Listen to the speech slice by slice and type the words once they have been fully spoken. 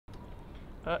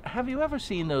Have you ever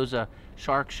seen those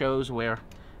shark shows where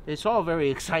it's all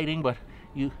very exciting, but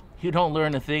you don't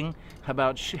learn a thing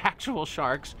about actual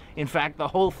sharks? In fact, the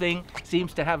whole thing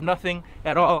seems to have nothing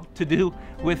at all to do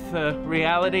with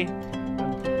reality.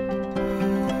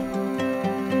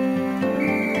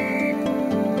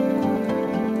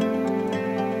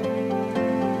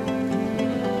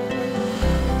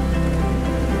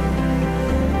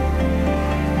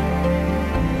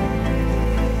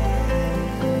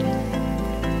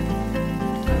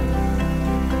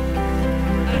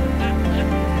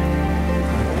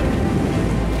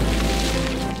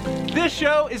 This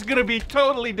show is gonna be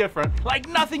totally different, like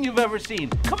nothing you've ever seen.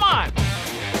 Come on!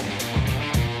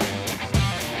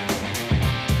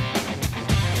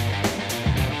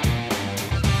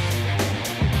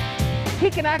 He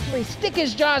can actually stick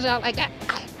his jaws out like that,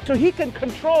 so he can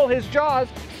control his jaws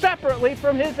separately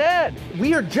from his head.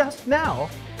 We are just now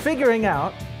figuring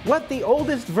out what the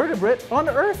oldest vertebrate on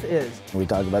Earth is. We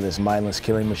talked about this mindless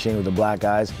killing machine with the black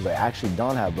eyes. They actually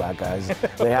don't have black eyes.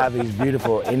 They have these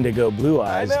beautiful indigo blue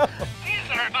eyes. These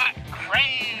are not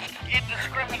crazed,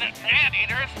 indiscriminate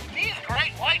man-eaters. These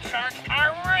great white sharks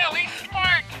are really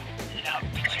smart. Now,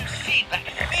 did you see that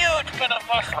huge bit of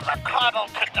muscle, the caudal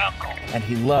peduncle? And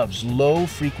he loves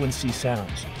low-frequency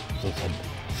sounds.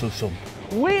 So.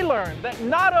 We learned that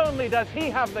not only does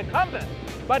he have the compass,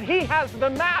 but he has the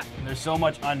map. There's so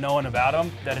much unknown about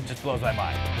him that it just blows my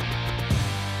mind.